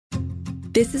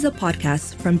This is a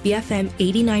podcast from BFM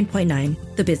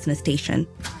 89.9, the business station.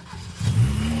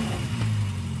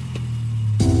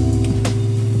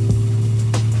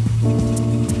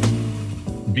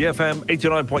 BFM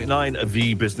 89.9,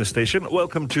 the business station.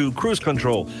 Welcome to Cruise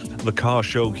Control, the car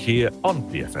show here on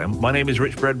BFM. My name is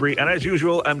Rich Bradbury, and as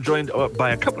usual, I'm joined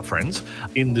by a couple of friends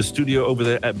in the studio over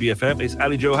there at BFM. It's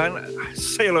Ali Johan.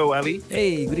 Say hello, Ali.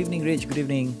 Hey, good evening, Rich. Good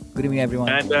evening. Good evening, everyone.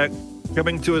 And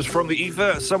coming to us from the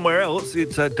ether somewhere else,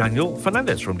 it's Daniel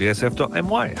Fernandez from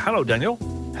DSF.my. Hello, Daniel.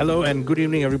 Hello and good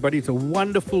evening, everybody. It's a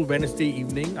wonderful Wednesday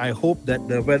evening. I hope that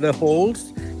the weather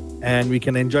holds and we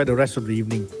can enjoy the rest of the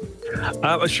evening.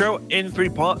 A show in three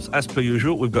parts, as per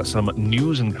usual. We've got some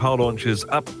news and car launches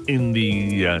up in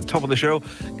the top of the show.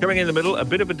 Coming in the middle, a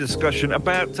bit of a discussion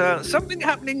about something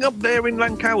happening up there in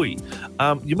Langkawi.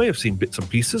 You may have seen bits and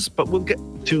pieces, but we'll get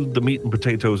to the meat and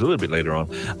potatoes a little bit later on.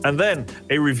 And then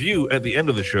a review at the end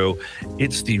of the show.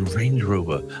 It's the Range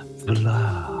Rover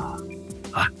Velar.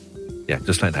 Yeah,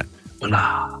 just like that.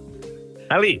 Velar.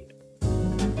 Ali.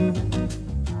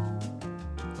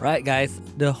 Right, guys,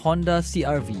 the Honda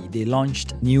CR-V, they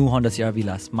launched new Honda CR-V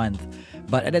last month.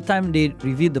 But at that time, they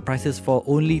revealed the prices for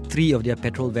only 3 of their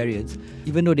petrol variants,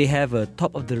 even though they have a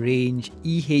top-of-the-range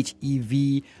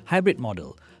EHEV hybrid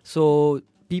model. So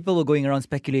people were going around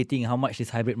speculating how much this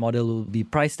hybrid model will be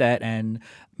priced at, and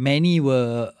many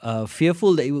were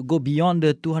fearful that it would go beyond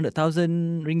the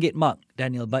 200,000 ringgit mark,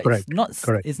 Daniel. But Correct.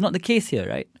 It's not the case here,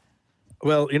 right?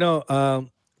 Well,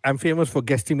 I'm famous for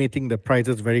guesstimating the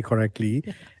prices very correctly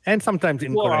and sometimes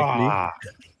incorrectly.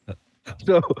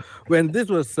 So when this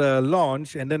was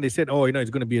launched and then they said,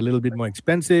 it's going to be a little bit more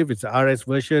expensive. It's a RS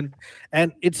version.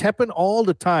 And it's happened all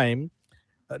the time.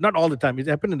 Not all the time. It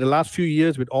happened in the last few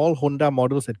years with all Honda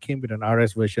models that came with an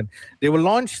RS version. They will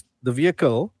launch the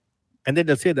vehicle and then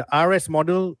they'll say the RS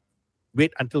model,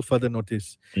 wait until further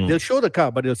notice. They'll show the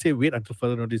car, but they'll say wait until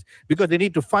further notice because they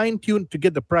need to fine tune to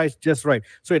get the price just right.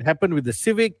 So it happened with the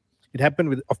Civic. It happened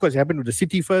with the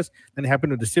City first, then it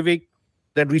happened with the Civic.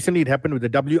 Then recently it happened with the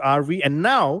WRV, and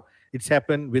now it's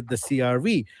happened with the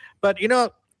CR-V. But,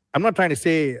 I'm not trying to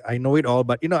say I know it all,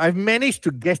 but, I've managed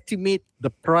to guesstimate the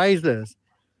prices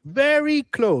very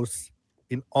close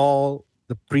in all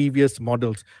the previous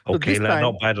models. Okay, so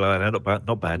not bad.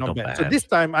 So this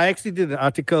time, I actually did an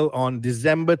article on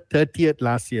December 30th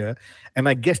last year, and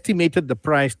I guesstimated the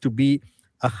price to be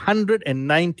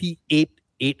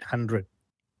 198,800.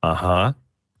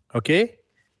 Okay?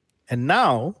 And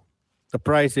now, the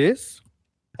price is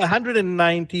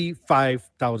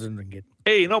 195,000 ringgit.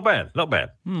 Hey, not bad. Not bad.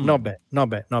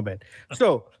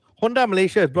 So, Honda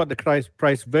Malaysia has brought the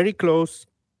price very close.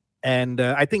 And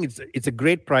I think it's a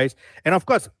great price. And of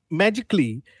course,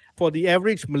 magically, for the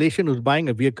average Malaysian who's buying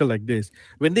a vehicle like this,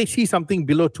 when they see something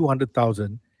below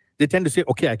 200,000, they tend to say,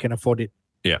 okay, I can afford it.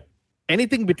 Yeah.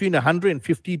 Anything between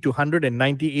 150 to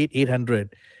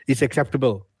 198,800 is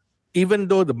acceptable. Even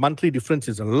though the monthly difference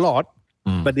is a lot,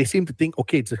 but they seem to think,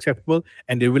 okay, it's acceptable,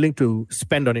 and they're willing to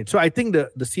spend on it. So I think the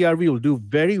CR-V will do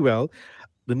very well.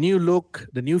 The new look,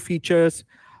 the new features,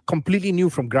 completely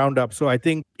new from ground up. So I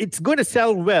think it's going to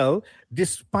sell well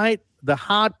despite the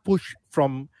hard push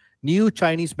from new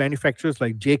Chinese manufacturers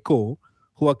like Jayco,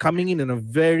 who are coming in a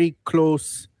very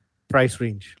close price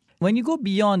range. When you go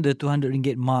beyond the 200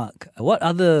 ringgit mark, what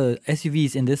other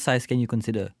SUVs in this size can you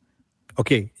consider?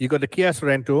 Okay, you got the Kia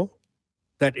Sorento.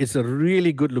 That is a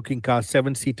really good looking car,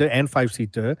 7-seater and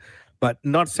 5-seater, but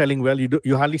not selling well.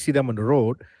 You hardly see them on the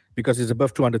road because it's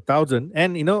above 200,000.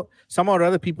 And, somehow or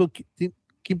other people keep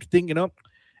to think,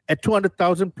 at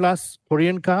 200,000 plus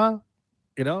Korean car,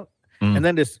 and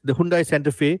then there's the Hyundai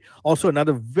Santa Fe, also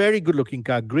another very good looking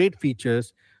car, great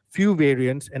features, few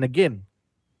variants. And again,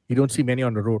 you don't see many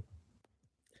on the road.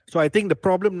 So I think the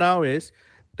problem now is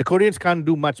the Koreans can't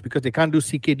do much because they can't do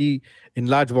CKD in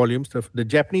large volumes. The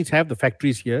Japanese have the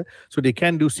factories here, so they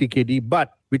can do CKD.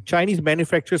 But with Chinese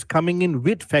manufacturers coming in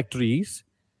with factories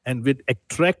and with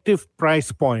attractive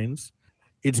price points,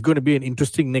 it's going to be an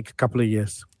interesting next couple of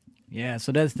years. Yeah,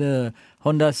 so that's the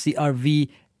Honda CR-V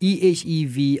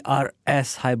EHEV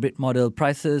RS hybrid model.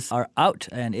 Prices are out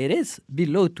and it is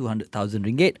below 200,000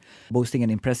 ringgit, boasting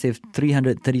an impressive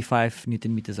 335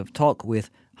 Newton meters of torque with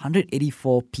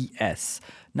 184 PS.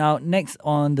 Now, next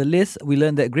on the list, we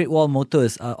learned that Great Wall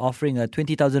Motors are offering a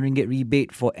 20,000 ringgit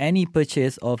rebate for any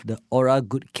purchase of the Aura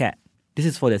Good Cat. This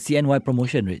is for the CNY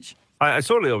promotion, Rich. I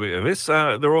saw a little bit of this.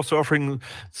 They're also offering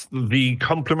the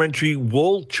complimentary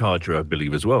wall charger, I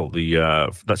believe, as well.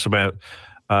 That's about,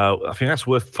 I think that's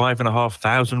worth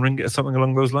 5,500 ringgit or something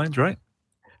along those lines, right?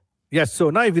 Yes.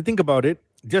 So now if you think about it,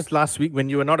 just last week when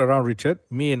you were not around, Richard,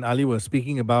 me and Ali were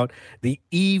speaking about the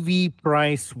EV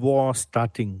price war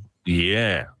starting.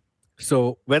 Yeah.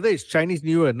 So whether it's Chinese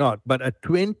New Year or not, but a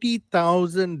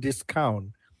 20,000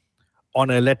 discount on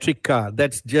an electric car,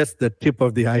 that's just the tip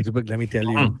of the iceberg, let me tell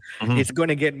you. Mm-hmm. It's going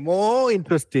to get more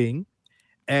interesting.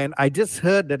 And I just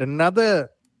heard that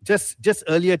just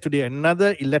earlier today,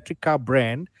 another electric car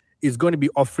brand is going to be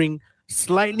offering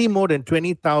slightly more than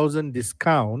 20,000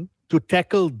 discount to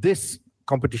tackle this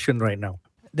competition right now.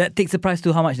 That takes the price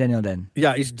to how much, Daniel, then?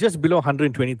 Yeah, it's just below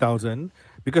 120,000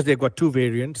 because they've got two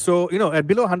variants. So, at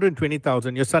below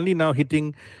 120,000, you're suddenly now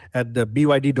hitting at the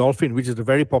BYD Dolphin, which is a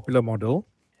very popular model.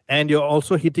 And you're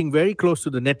also hitting very close to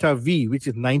the Netta V, which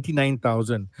is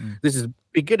 99,000. This is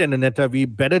bigger than the Netta V,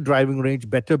 better driving range,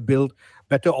 better build,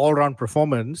 better all-round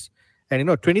performance.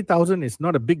 And, 20,000 is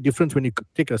not a big difference when you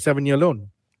take a 7-year loan.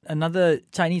 Another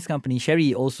Chinese company,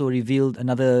 Chery, also revealed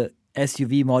another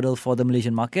SUV model for the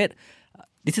Malaysian market.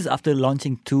 This is after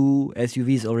launching two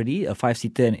SUVs already, a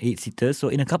 5-seater and 8-seater. So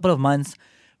in a couple of months,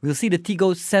 we'll see the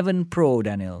Tiggo 7 Pro,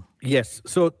 Daniel. Yes.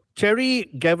 So Chery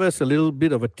gave us a little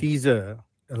bit of a teaser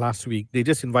last week. They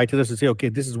just invited us to say, okay,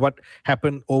 this is what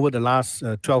happened over the last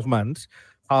 12 months,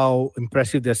 how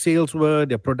impressive their sales were,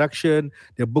 their production,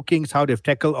 their bookings, how they've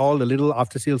tackled all the little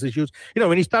after-sales issues.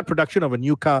 When you start production of a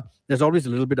new car, there's always a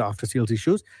little bit of after-sales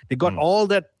issues. They got all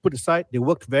that put aside. They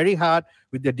worked very hard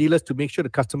with their dealers to make sure the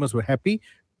customers were happy.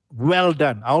 Well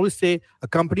done. I always say a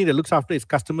company that looks after its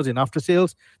customers in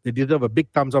after-sales, they deserve a big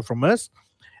thumbs up from us.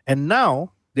 And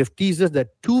now they've teased us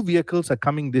that 2 vehicles are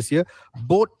coming this year,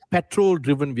 both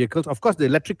petrol-driven vehicles. Of course, the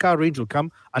electric car range will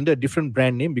come under a different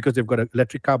brand name because they've got an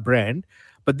electric car brand.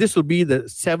 But this will be the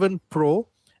 7 Pro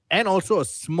and also a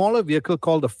smaller vehicle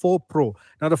called the 4 Pro.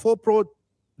 Now, the 4 Pro,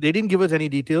 they didn't give us any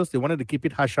details. They wanted to keep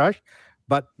it hush-hush.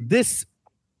 But this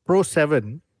Pro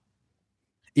 7,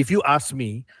 if you ask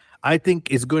me, I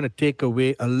think is going to take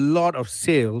away a lot of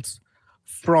sales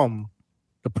from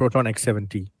the Proton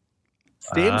X70.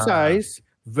 Same size,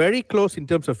 very close in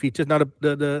terms of features. Now,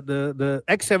 the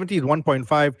X70 is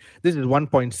 1.5. This is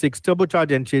 1.6.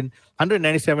 Turbocharged engine,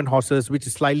 197 horses, which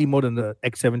is slightly more than the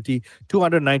X70,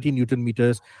 290 Newton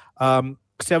meters,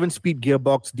 7-speed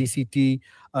gearbox, DCT,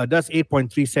 does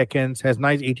 8.3 seconds, has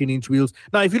nice 18-inch wheels.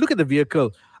 Now, if you look at the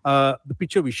vehicle, the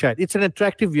picture we shared, it's an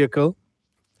attractive vehicle.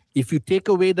 If you take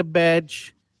away the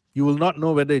badge, you will not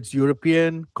know whether it's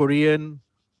European, Korean,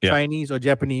 Chinese, or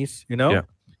Japanese.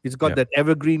 It's got that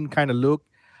evergreen kind of look.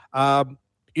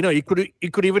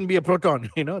 It could even be a Proton.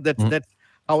 That's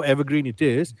how evergreen it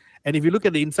is. And if you look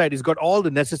at the inside, it's got all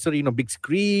the necessary, big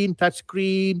screen, touch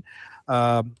screen,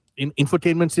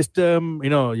 infotainment system.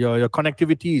 Your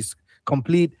connectivity is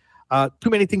complete. Too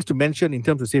many things to mention in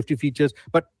terms of safety features.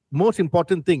 But most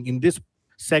important thing in this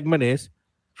segment is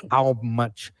how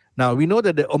much. Now, we know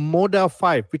that the Omoda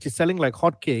 5, which is selling like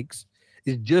hotcakes,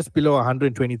 is just below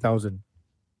 120,000.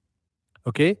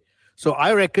 Okay? So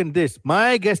I reckon this,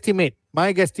 my guesstimate,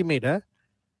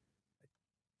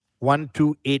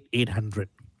 128,800.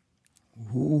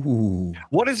 Ooh.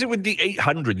 What is it with the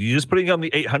 800? You're just putting on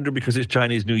the 800 because it's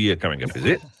Chinese New Year coming up, is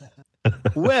it?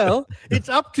 Well, it's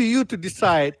up to you to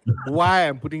decide why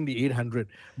I'm putting the 800.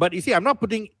 But you see, I'm not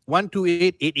putting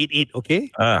 128,888,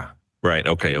 okay? Right.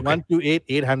 Okay.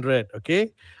 128,800.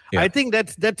 Okay. Yeah. I think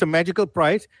that's a magical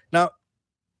price. Now,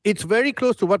 it's very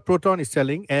close to what Proton is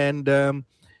selling, and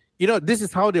this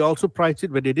is how they also priced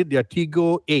it when they did their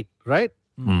Tiggo 8, right?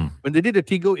 When they did the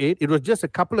Tiggo 8, it was just a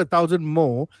couple of thousand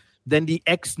more than the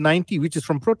X90, which is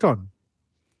from Proton.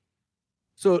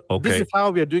 So This is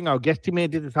how we are doing our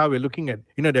guesstimate. This is how we're looking at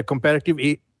their comparative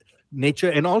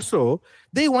nature, and also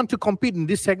they want to compete in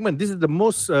this segment. This is the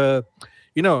most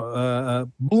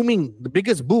booming, the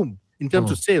biggest boom in terms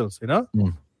of sales,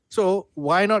 So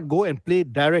why not go and play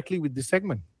directly with this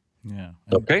segment? Yeah.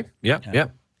 Okay. Yeah.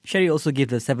 Chery also gave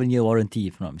the 7-year warranty,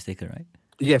 if I'm not mistaken, right?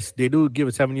 Yes, they do give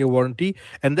a 7-year warranty.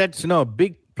 And that's, a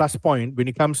big plus point when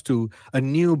it comes to a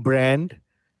new brand,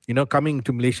 coming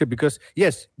to Malaysia. Because,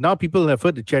 yes, now people have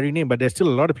heard the Chery name, but there's still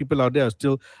a lot of people out there who are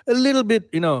still a little bit,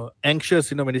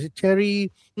 anxious, when they say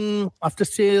Chery, after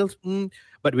sales,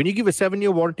 But when you give a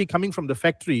 7-year warranty coming from the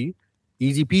factory,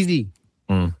 easy peasy.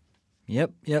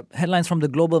 Yep. Headlines from the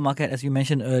global market, as you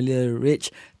mentioned earlier,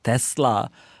 Rich. Tesla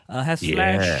has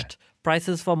slashed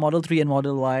prices for Model 3 and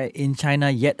Model Y in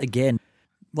China yet again.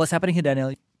 What's happening here,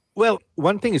 Daniel? Well,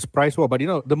 one thing is price war, but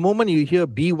the moment you hear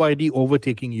BYD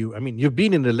overtaking you, I mean, you've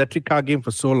been in the electric car game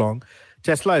for so long.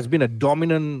 Tesla has been a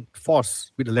dominant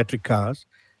force with electric cars.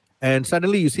 And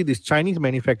suddenly you see this Chinese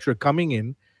manufacturer coming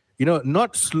in,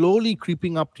 not slowly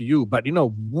creeping up to you, but,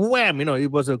 wham,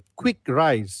 it was a quick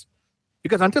rise.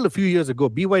 Because until a few years ago,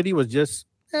 BYD was just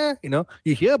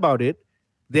you hear about it.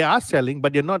 They are selling,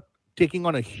 but they're not taking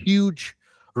on a huge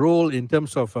role in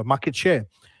terms of market share.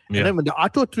 Yeah. And then when the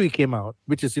Atto 3 came out,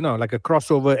 which is, like a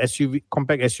crossover SUV,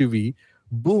 compact SUV,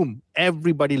 boom,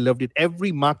 everybody loved it.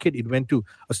 Every market it went to,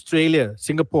 Australia,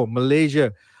 Singapore,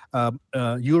 Malaysia,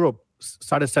 Europe,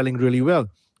 started selling really well.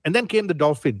 And then came the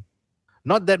Dolphin.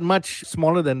 Not that much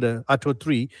smaller than the Atto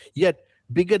 3, yet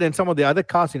bigger than some of the other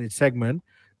cars in its segment.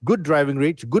 Good driving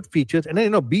range, good features. And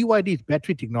then, BYD's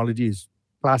battery technology is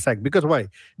class act. Because why?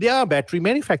 They are a battery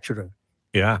manufacturer.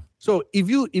 Yeah. So if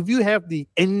you have the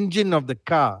engine of the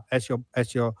car as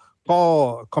your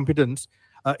core competence,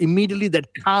 immediately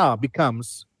that car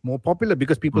becomes more popular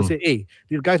because people say, hey,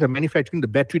 these guys are manufacturing the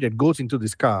battery that goes into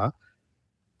this car.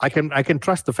 I can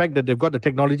trust the fact that they've got the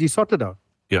technology sorted out.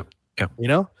 Yeah.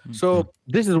 Yeah. So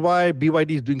this is why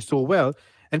BYD is doing so well.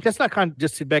 And Tesla can't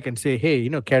just sit back and say, hey,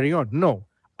 carry on. No,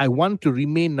 I want to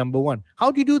remain number one. How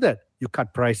do you do that? You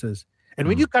cut prices. And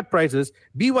when you cut prices,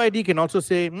 BYD can also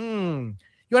say, you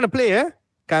want to play, eh?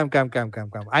 Come.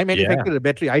 I manufacture the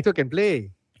battery. I too can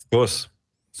play. Of course.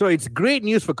 So it's great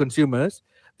news for consumers.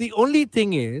 The only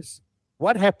thing is,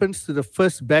 what happens to the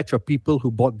first batch of people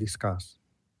who bought these cars?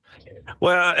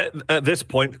 Well, at this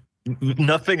point,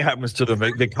 nothing happens to them.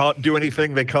 They can't do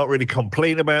anything. They can't really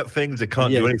complain about things. They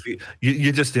can't do anything.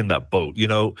 You're just in that boat,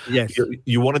 Yes.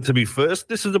 You want it to be first.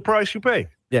 This is the price you pay.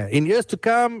 Yeah. In years to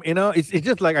come, it's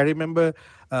just like I remember,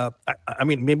 I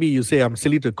mean, maybe you say I'm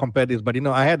silly to compare this, but,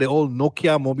 I had the old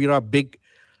Nokia Mobira big,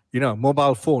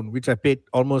 mobile phone, which I paid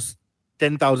almost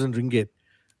 10,000 ringgit.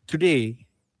 Today,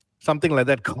 something like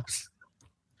that costs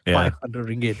 500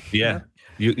 ringgit. Yeah.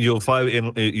 You'll find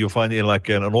it in like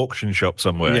an auction shop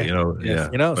somewhere, Yes.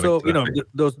 So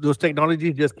those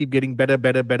technologies just keep getting better,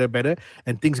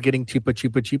 and things getting cheaper.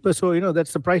 So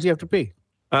that's the price you have to pay.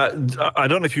 I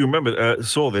don't know if you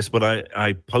saw this, but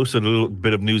I posted a little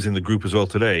bit of news in the group as well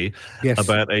today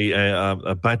about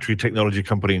a battery technology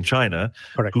company in China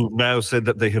who now said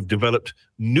that they have developed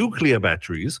nuclear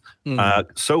batteries,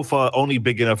 so far only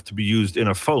big enough to be used in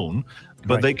a phone,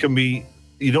 but they can be.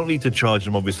 You don't need to charge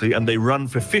them, obviously, and they run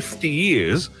for 50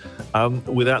 years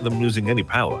without them losing any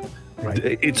power. Right.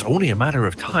 It's only a matter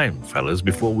of time, fellas,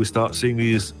 before we start seeing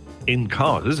these in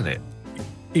cars, isn't it?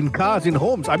 In cars, in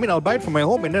homes. I mean, I'll buy it for my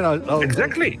home and then I'll...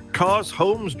 Exactly. Cars,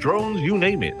 homes, drones, you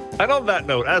name it. And on that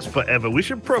note, as per ever, we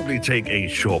should probably take a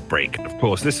short break. Of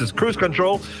course, this is Cruise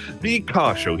Control, the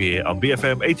car show here on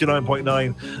BFM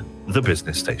 89.9, the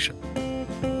business station.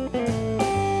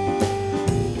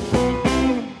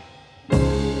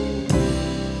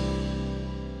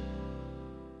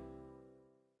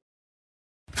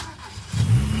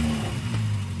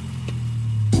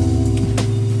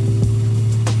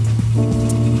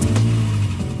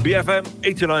 BFM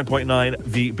 89.9,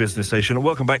 the business station.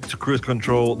 Welcome back to Cruise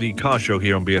Control, the car show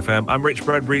here on BFM. I'm Rich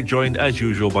Bradbury, joined as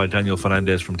usual by Daniel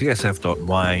Fernandez from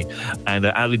DSF.my and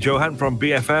Ali Johan from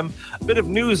BFM. A bit of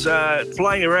news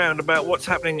flying around about what's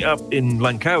happening up in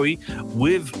Langkawi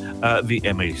with the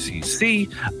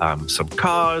MACC, some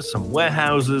cars, some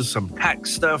warehouses, some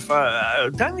tax stuff.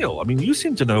 Daniel, I mean, you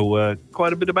seem to know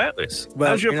quite a bit about this.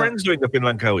 Well, how's your friends doing up in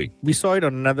Langkawi? We saw it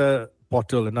on another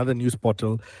news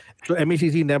portal. So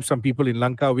MACC nabbed some people in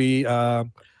Langkawi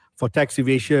for tax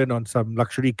evasion on some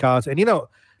luxury cars. And,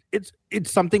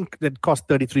 it's something that cost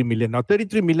 33 million. Now,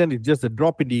 33 million is just a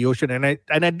drop in the ocean.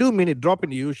 And I do mean a drop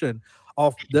in the ocean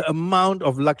of the amount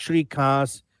of luxury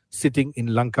cars sitting in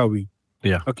Langkawi.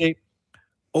 Yeah. Okay.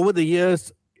 Over the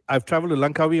years, I've traveled to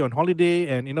Langkawi on holiday.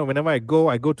 And, whenever I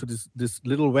go to this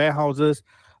little warehouses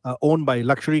owned by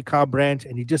luxury car brands.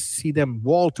 And you just see them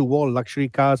wall-to-wall luxury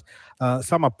cars.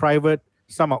 Some are private.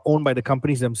 Some are owned by the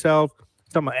companies themselves.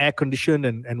 Some are air-conditioned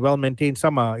and well-maintained.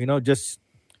 Some are, just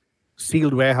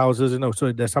sealed warehouses,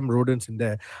 so there's some rodents in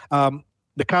there.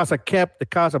 The cars are kept. The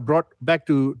cars are brought back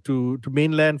to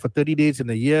mainland for 30 days in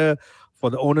a year for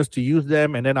the owners to use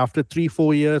them. And then after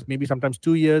 3-4 years, maybe sometimes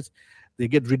 2 years, they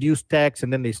get reduced tax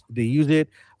and then they use it.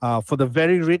 For the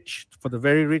very rich,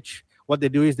 what they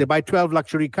do is they buy 12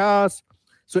 luxury cars.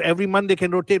 So every month they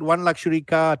can rotate one luxury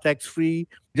car tax-free.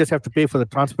 You just have to pay for the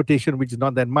transportation, which is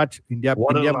not that much. India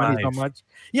money is not much.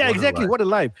 Yeah, exactly. What a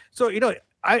life. So,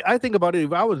 I think about it.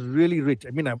 If I was really rich,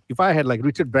 I mean, if I had like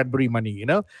Richard Bradbury money,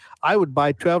 I would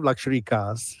buy 12 luxury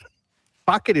cars,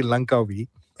 park it in Langkawi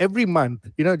every month,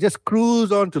 just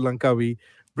cruise on to Langkawi,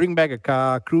 bring back a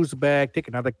car, cruise back, take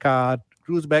another car,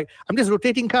 cruise back. I'm just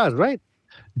rotating cars, right?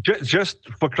 Just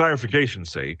for clarification's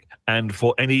sake, and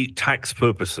for any tax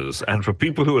purposes, and for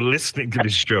people who are listening to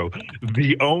this show,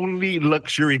 the only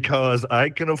luxury cars I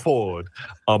can afford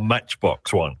are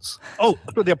Matchbox ones. Oh,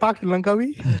 so they're parked in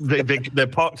Langkawi? They're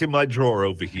parked in my drawer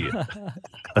over here.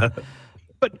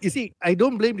 But you see, I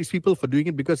don't blame these people for doing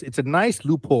it because it's a nice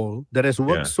loophole that has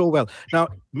worked so well. Now,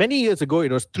 many years ago,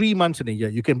 it was 3 months in a year.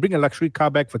 You can bring a luxury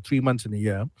car back for 3 months in a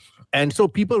year. And so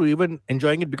people were even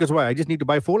enjoying it because why? I just need to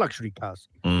buy 4 luxury cars.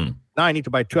 Now I need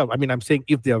to buy 12. I mean, I'm saying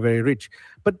if they are very rich.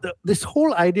 But this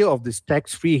whole idea of this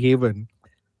tax-free haven,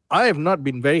 I have not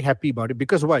been very happy about it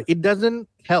because why? It doesn't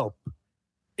help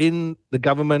in the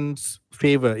government's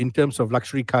favor in terms of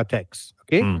luxury car tax.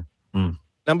 Okay?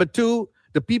 Number two,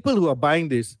 the people who are buying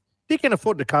this, they can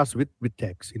afford the cars with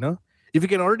tax, you know. If you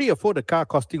can already afford a car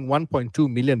costing 1.2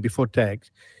 million before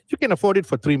tax, you can afford it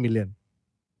for 3 million.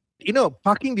 You know,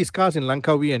 parking these cars in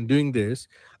Langkawi and doing this,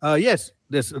 yes,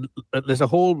 there's a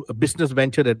whole business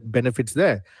venture that benefits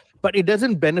there, but it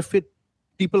doesn't benefit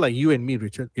people like you and me,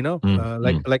 Richard. You know,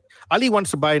 like Ali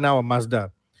wants to buy now a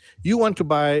Mazda, you want to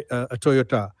buy a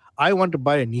Toyota, I want to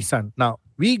buy a Nissan. Now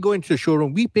we go into the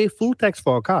showroom, we pay full tax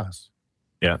for our cars.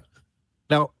 Yeah.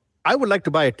 Now, I would like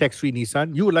to buy a tax-free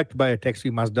Nissan. You would like to buy a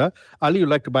tax-free Mazda. Ali would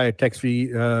like to buy a tax-free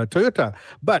Toyota.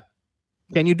 But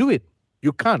can you do it?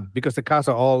 You can't because the cars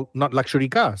are all not luxury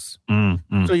cars.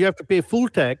 So you have to pay full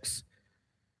tax,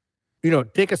 you know,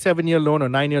 take a 7-year loan or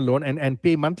 9-year loan and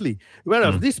pay monthly.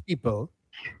 Whereas these people,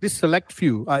 this select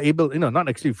few are able, you know, not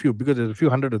actually few because there's a few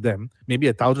hundred of them, maybe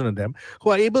 1,000 of them,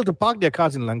 who are able to park their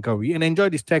cars in Langkawi and enjoy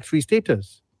this tax-free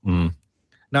status.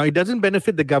 Now, it doesn't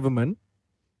benefit the government.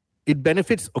 It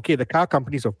benefits, the car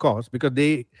companies, of course, because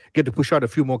they get to push out a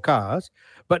few more cars.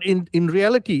 But in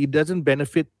reality, it doesn't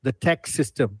benefit the tax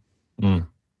system.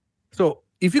 So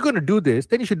if you're going to do this,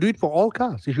 then you should do it for all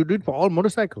cars. You should do it for all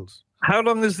motorcycles. How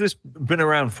long has this been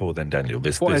around for then, Daniel?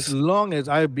 For as long as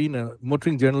I've been a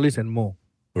motoring journalist and more.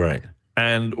 Right.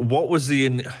 And what was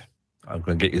I'm going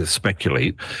to get you to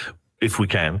speculate, if we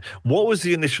can. What was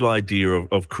the initial idea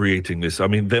of creating this? I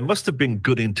mean, there must have been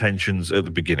good intentions at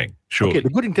the beginning, surely. Okay, the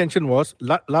good intention was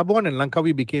Labuan and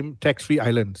Langkawi became tax-free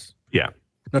islands. Yeah.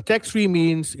 Now, tax-free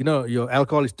means, you know, your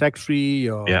alcohol is tax-free,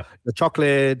 your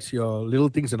chocolates, your little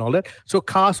things and all that. So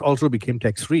cars also became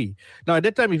tax-free. Now, at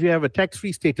that time, if you have a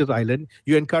tax-free status island,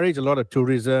 you encourage a lot of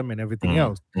tourism and everything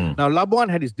else. Now, Labuan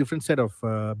had its different set of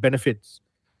benefits.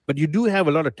 But you do have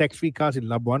a lot of tax-free cars in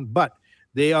Labuan, but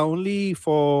they are only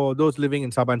for those living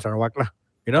in Sabah and Sarawak,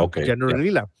 you know,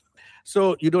 generally.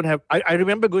 So you don't have... I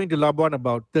remember going to Labuan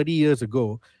about 30 years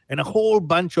ago, and a whole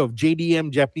bunch of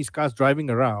JDM Japanese cars driving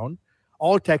around,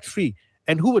 all tax-free.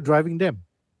 And who were driving them?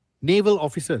 Naval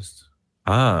officers.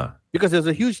 Because there's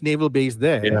a huge naval base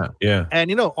there. Yeah. And,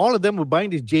 you know, all of them were buying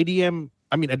these JDM...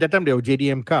 I mean, at that time, they were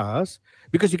JDM cars,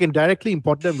 because you can directly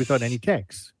import them without any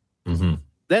tax.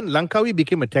 Then Langkawi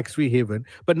became a tax-free haven,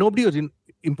 but nobody was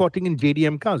importing in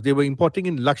JDM cars. They were importing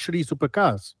in luxury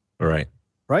supercars. Right.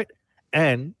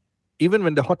 And even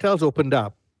when the hotels opened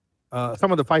up,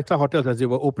 some of the 5-star hotels, as they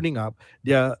were opening up,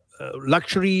 their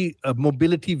luxury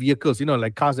mobility vehicles, you know,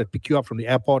 like cars that pick you up from the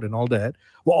airport and all that,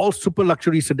 were all super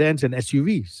luxury sedans and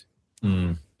SUVs.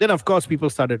 Then, of course, people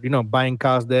started, you know, buying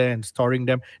cars there and storing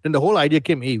them. Then the whole idea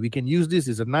came, hey, we can use this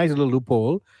as a nice little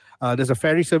loophole. There's a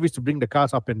ferry service to bring the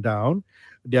cars up and down.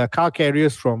 There are car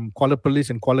carriers from Kuala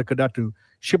Perlis and Kuala Kedah to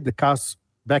ship the cars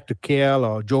back to KL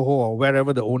or Johor or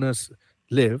wherever the owners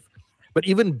live. But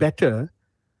even better,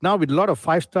 now with a lot of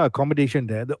 5-star accommodation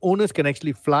there, the owners can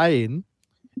actually fly in,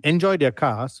 enjoy their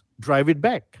cars, drive it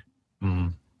back.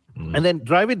 And then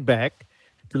drive it back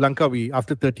to Langkawi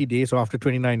after 30 days or after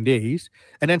 29 days,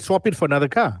 and then swap it for another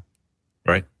car.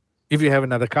 Right. If you have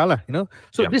another car, you know.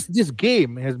 So this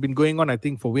game has been going on, I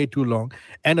think, for way too long.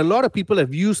 And a lot of people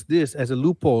have used this as a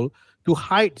loophole to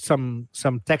hide some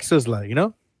taxes, you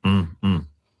know. You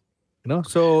know,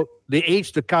 so they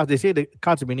aged the cars. They say the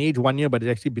cars have been aged 1 year, but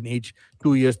it's actually been aged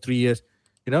 2 years, 3 years.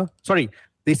 You know, sorry,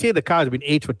 they say the car has been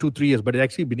aged for 2-3 years, but it's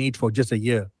actually been aged for just a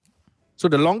year. So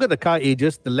the longer the car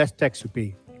ages, the less tax you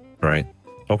pay. Right.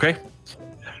 Okay.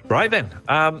 Right then.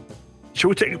 Shall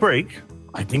we take a break?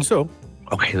 I think so.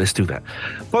 Okay, let's do that.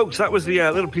 Folks, that was the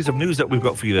little piece of news that we've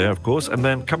got for you there, of course. And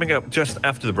then coming up just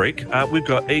after the break, we've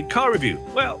got a car review.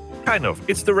 Well, kind of.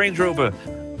 It's the Range Rover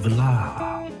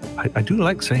Velar. I do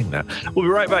like saying that. We'll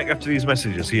be right back after these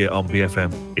messages here on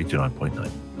BFM 89.9.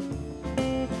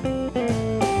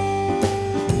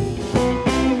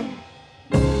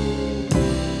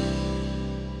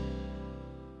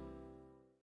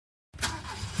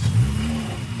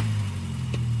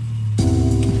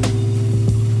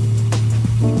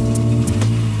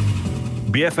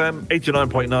 BFM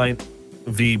 89.9,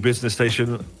 the business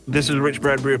station. This is Rich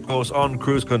Bradbury, of course, on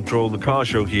Cruise Control, the car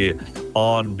show here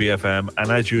on BFM.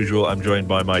 And as usual, I'm joined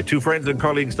by my two friends and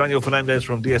colleagues, Daniel Fernandez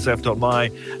from DSF.my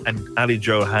and Ali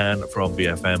Johan from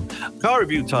BFM. Car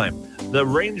review time. The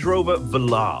Range Rover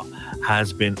Velar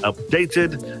has been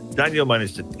updated. Daniel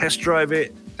managed to test drive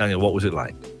it. Daniel, what was it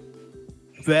like?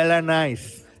 Very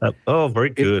nice. Very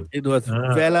good. It was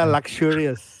very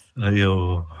luxurious.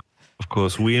 Of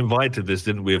course, we invited this,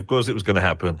 didn't we? Of course, it was going to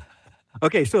happen.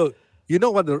 Okay, so you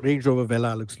know what the Range Rover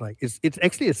Velar looks like? It's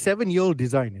actually a 7-year-old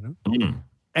design,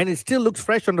 and it still looks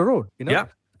fresh on the road. Yeah.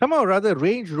 Somehow or rather,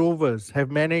 Range Rovers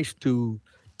have managed to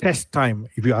test time,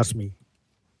 if you ask me.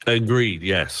 Agreed.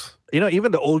 Yes.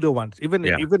 Even the older ones, even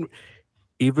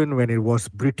when it was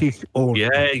British owned.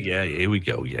 Yeah. Here we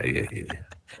go. Yeah.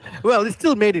 Well, it's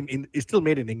still made in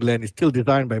England. It's still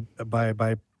designed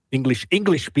by English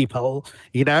people,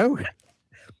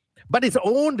 but it's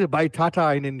owned by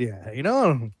Tata in India,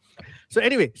 So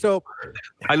anyway,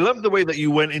 I love the way that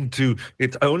you went into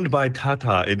it's owned by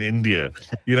Tata in India.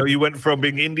 You went from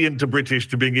being Indian to British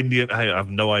to being Indian. I have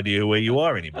no idea where you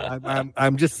are anymore.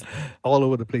 I'm just all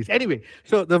over the place. Anyway,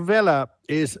 so the Velar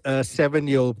is a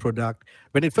 7-year-old product.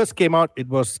 When it first came out, it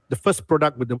was the first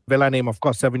product with the Velar name, of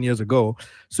course, 7 years ago.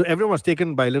 So everyone was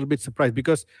taken by a little bit surprised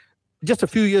because just a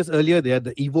few years earlier, they had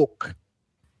the Evoque.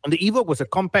 And the Evoque was a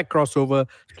compact crossover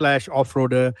 /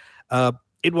 off-roader.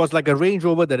 It was like a Range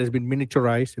Rover that has been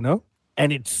miniaturized,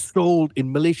 and it sold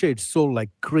in Malaysia. It sold like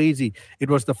crazy.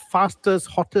 It was the fastest,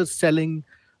 hottest selling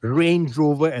Range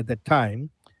Rover at that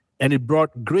time. And it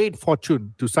brought great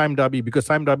fortune to Sime Darby because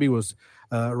Sime Darby was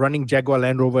running Jaguar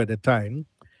Land Rover at that time.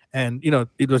 And,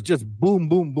 it was just boom,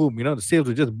 boom, boom. The sales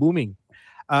were just booming.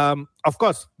 Of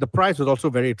course, the price was also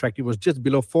very attractive. It was just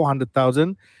below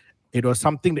 400,000. It was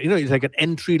something that, it's like an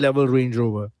entry-level Range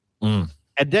Rover.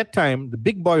 At that time, the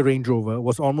big boy Range Rover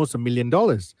was almost $1 million.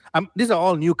 These are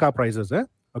all new car prices,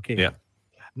 Okay. Yeah.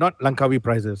 Not Langkawi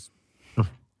prices.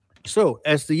 So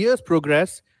as the years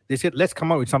progress, they said, let's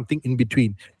come out with something in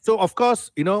between. So, of course,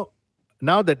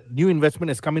 now that new investment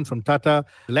has come in from Tata,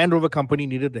 the Land Rover company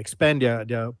needed to expand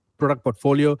their product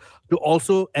portfolio to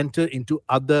also enter into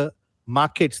other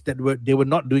markets that they were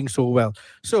not doing so well.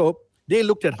 So they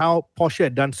looked at how Porsche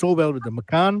had done so well with the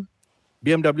Macan.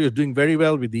 BMW is doing very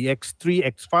well with the X3,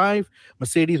 X5.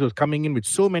 Mercedes was coming in with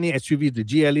so many SUVs, the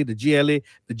GLE, the GLA,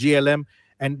 the GLM.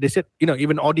 And they said,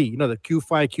 even Audi, the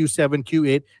Q5, Q7,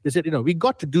 Q8. They said, we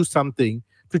got to do something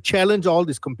to challenge all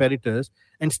these competitors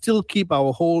and still keep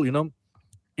our whole,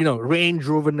 Range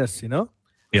Roverness,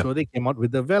 Yeah. So they came out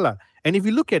with the Velar. And if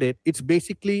you look at it, it's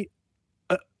basically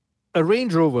a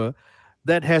Range Rover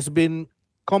that has been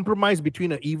compromised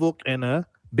between an Evoque and a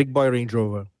big boy Range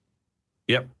Rover.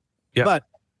 Yep. But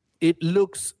it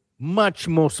looks much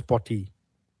more sporty.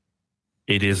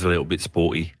 It is a little bit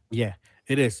sporty. Yeah,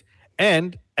 it is.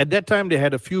 And at that time, they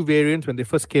had a few variants when they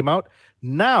first came out.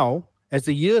 Now, as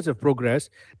the years have progressed,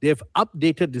 they have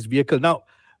updated this vehicle. Now,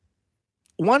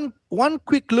 one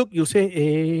quick look, you'll say,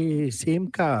 hey,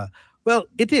 same car. Well,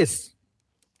 it is.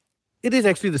 It is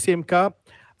actually the same car.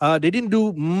 They didn't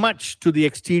do much to the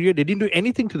exterior. They didn't do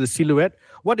anything to the silhouette.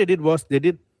 What they did was they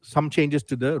did some changes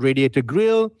to the radiator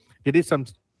grille. They did some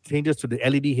changes to the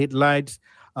LED headlights.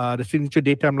 The signature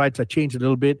daytime lights are changed a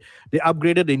little bit. They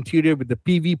upgraded the interior with the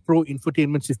PV Pro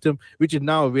infotainment system, which is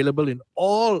now available in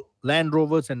all Land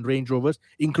Rovers and Range Rovers,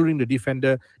 including the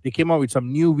Defender. They came out with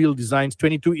some new wheel designs,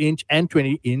 22-inch and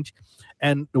 20-inch.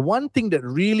 And the one thing that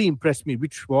really impressed me,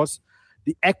 which was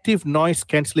the active noise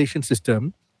cancellation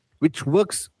system, which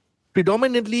works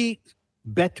predominantly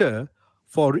better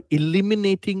for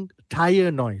eliminating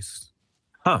tire noise.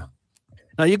 Huh.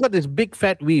 Now, you got these big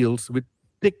fat wheels with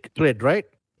thick tread, right?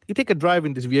 You take a drive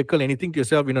in this vehicle and you think to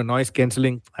yourself, noise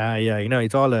cancelling.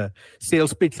 It's all a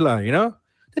sales pitch, Then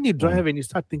you drive and you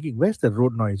start thinking, where's the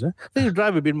road noise? Huh? Then you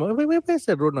drive a bit more. Where's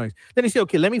that road noise? Then you say,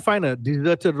 okay, let me find a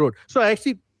deserted road. So I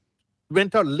actually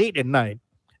went out late at night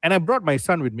and I brought my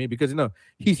son with me because,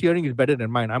 his hearing is better than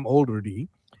mine. I'm old already.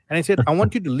 And I said, I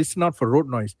want you to listen out for road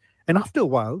noise. And after a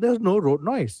while, there's no road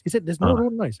noise. He said, there's no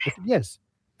road noise. I said, yes.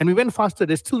 And we went faster.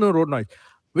 There's still no road noise.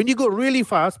 When you go really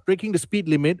fast, breaking the speed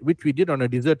limit, which we did on a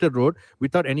deserted road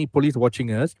without any police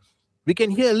watching us, we can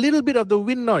hear a little bit of the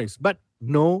wind noise, but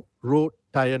no road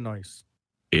tire noise.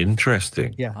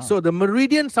 Interesting. Yeah. So the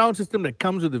Meridian sound system that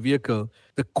comes with the vehicle,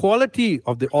 the quality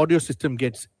of the audio system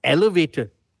gets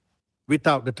elevated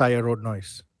without the tire road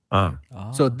noise.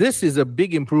 So this is a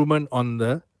big improvement on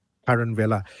the current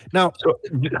Velar. Now,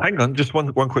 hang on, just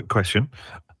one quick question.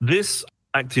 This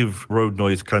active road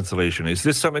noise cancellation, is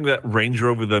this something that Range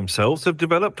Rover themselves have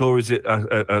developed, or is it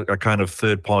a kind of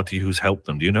third party who's helped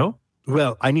them? Do you know?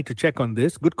 Well, I need to check on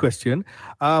this. Good question.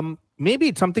 Maybe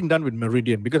it's something done with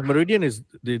Meridian, because Meridian is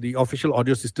the official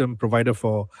audio system provider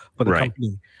for the Right.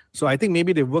 company. So I think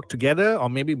maybe they work together, or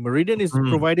maybe Meridian is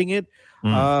providing it,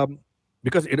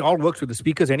 because it all works with the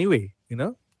speakers anyway, you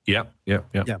know? Yeah. Yeah.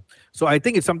 So I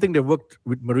think it's something they worked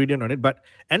with Meridian on it. But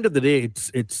end of the day,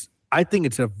 I think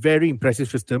it's a very impressive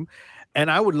system,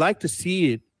 and I would like to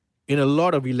see it in a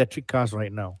lot of electric cars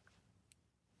right now.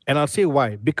 And I'll say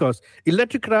why. Because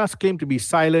electric cars claim to be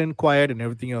silent, quiet, and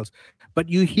everything else. But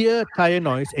you hear tire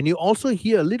noise, and you also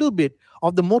hear a little bit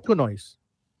of the motor noise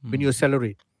when you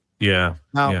accelerate. Yeah.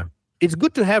 Now, it's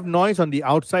good to have noise on the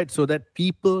outside so that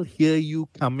people hear you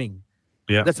coming.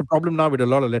 Yeah. That's a problem now with a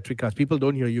lot of electric cars. People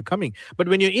don't hear you coming. But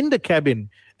when you're in the cabin,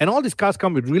 and all these cars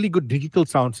come with really good digital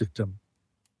sound system,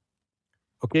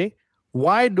 okay,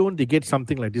 why don't they get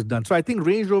something like this done? So I think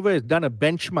Range Rover has done a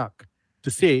benchmark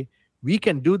to say, we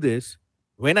can do this.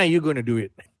 When are you going to do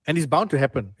it? And it's bound to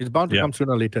happen. It's bound to come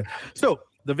sooner or later. So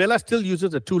the Vela still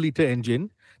uses a 2-liter engine.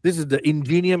 This is the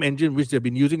Ingenium engine, which they've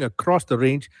been using across the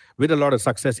range with a lot of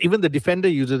success. Even the Defender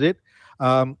uses it.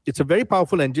 It's a very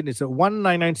powerful engine. It's a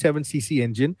 1997cc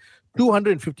engine,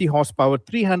 250 horsepower,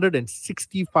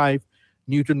 365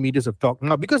 Newton meters of torque.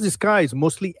 Now, because this car is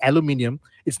mostly aluminium,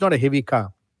 it's not a heavy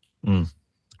car.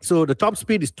 So the top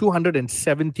speed is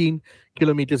 217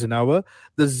 kilometers an hour.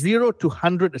 The 0 to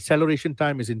 100 acceleration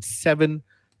time is in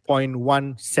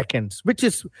 7.1 seconds, which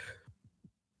is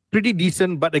pretty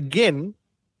decent. But again,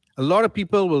 a lot of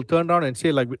people will turn around and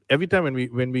say, like, every time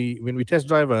when we test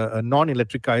drive a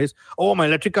non-electric car, is, oh, my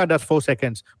electric car does 4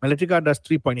 seconds. My electric car does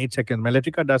 3.8 seconds. My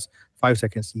electric car does 5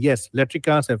 seconds. Yes, electric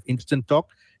cars have instant torque.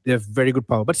 They have very good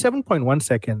power. But 7.1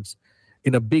 seconds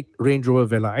in a big Range Rover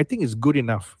Vela, I think is good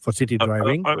enough for city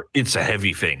driving. It's a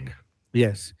heavy thing.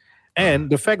 Yes. And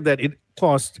the fact that it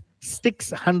cost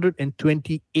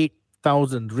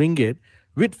 628,000 ringgit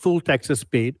with full taxes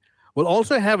paid will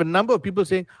also have a number of people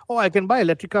saying, oh, I can buy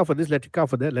electric car for this, electric car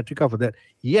for that, electric car for that.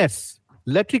 Yes,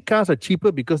 electric cars are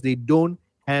cheaper because they don't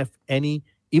have any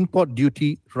import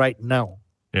duty right now.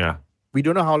 Yeah. We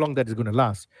don't know how long that is going to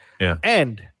last. Yeah.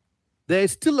 And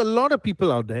there's still a lot of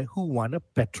people out there who want a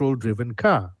petrol-driven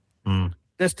car.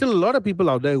 There's still a lot of people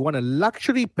out there who want a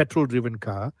luxury petrol-driven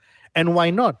car. And why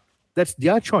not? That's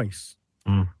their choice.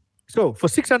 So for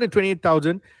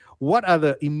 628,000, what are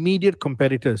the immediate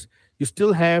competitors? You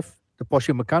still have the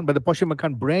Porsche Macan, but the Porsche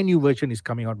Macan brand new version is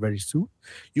coming out very soon.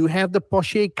 You have the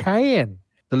Porsche Cayenne,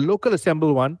 the local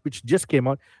assembled one, which just came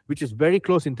out, which is very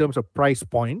close in terms of price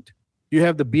point. You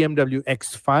have the BMW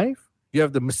X5. You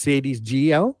have the Mercedes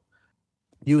GL.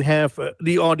 You have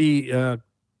the Audi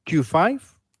Q5.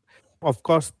 Of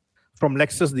course, from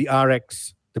Lexus, the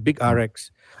RX, the big RX.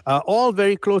 All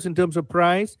very close in terms of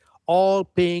price, all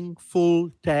paying full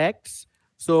tax.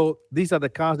 So these are the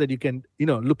cars that you can,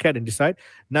 look at and decide.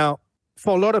 Now,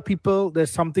 for a lot of people,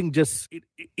 there's something it's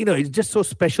just so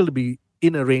special to be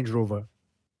in a Range Rover.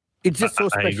 It's just so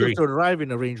special to arrive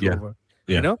in a Range Rover,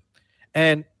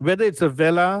 And whether it's a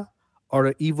Vela or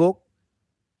an Evoque,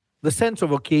 the sense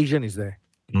of occasion is there.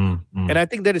 And I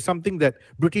think that is something that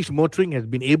British Motoring has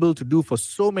been able to do for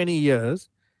so many years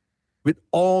with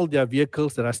all their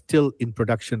vehicles that are still in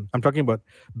production. I'm talking about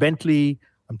Bentley,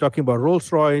 I'm talking about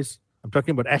Rolls-Royce, I'm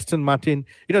talking about Aston Martin.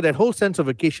 That whole sense of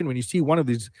occasion when you see one of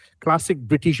these classic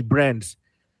British brands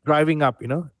driving up,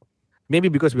 maybe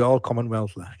because we're all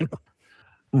Commonwealth.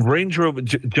 Range Rover,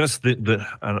 just and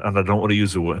I don't want to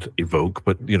use the word evoke,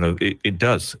 but it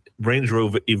does. Range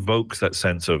Rover evokes that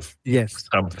sense of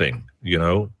something,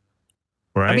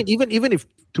 right? I mean, even if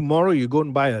tomorrow you go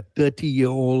and buy a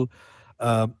 30-year-old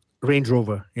Range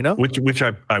Rover, which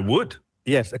I would.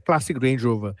 Yes, a classic Range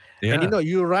Rover. Yeah. And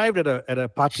you arrived at a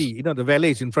party, the valet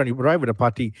is in front, you arrive at a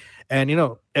party, and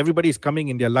everybody's coming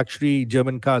in their luxury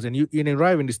German cars, and you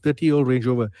arrive in this 30-year-old Range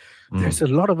Rover. There's a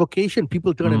lot of occasion.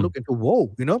 People turn and look and go,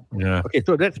 whoa, Yeah. Okay,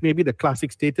 so that's maybe the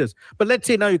classic status. But let's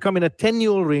say now you come in a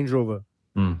 10-year-old Range Rover.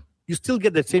 You still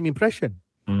get that same impression.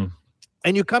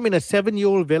 And you come in a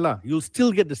 7-year-old Vela, you'll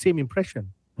still get the same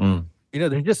impression.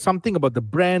 There's just something about the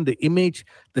brand, the image,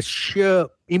 the sheer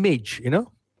image,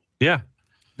 Yeah.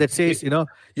 that says, you have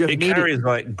it carries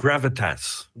like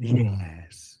gravitas.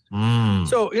 Yes.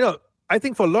 So, I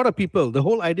think for a lot of people, the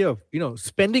whole idea of,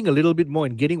 spending a little bit more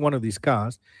and getting one of these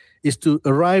cars is to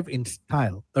arrive in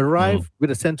style, arrive with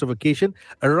a sense of occasion,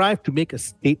 arrive to make a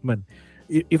statement.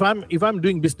 If I'm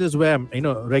doing business where I'm,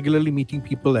 regularly meeting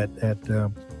people at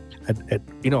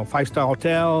 5-star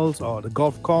hotels or the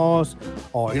golf course,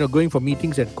 or, going for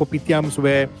meetings at kopitiams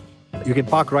where you can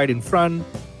park right in front,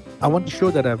 I want to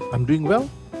show that I'm doing well.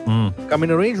 Come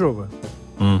in a Range Rover.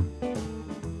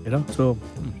 So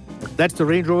that's the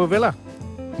Range Rover Villa.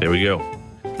 There we go.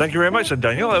 Thank you very much,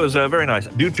 Daniel. That was very nice.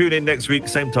 Do tune in next week,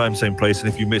 same time, same place. And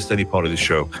if you missed any part of the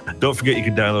show, don't forget you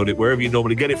can download it wherever you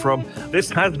normally get it from.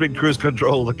 This has been Cruise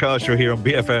Control, the car show here on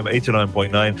BFM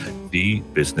 89.9, the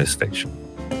business station.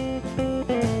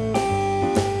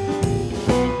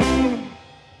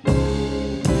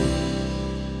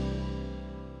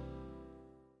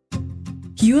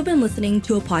 You have been listening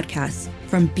to a podcast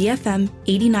from BFM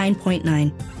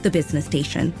 89.9, the business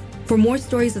station. For more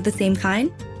stories of the same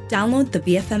kind, download the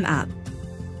BFM app.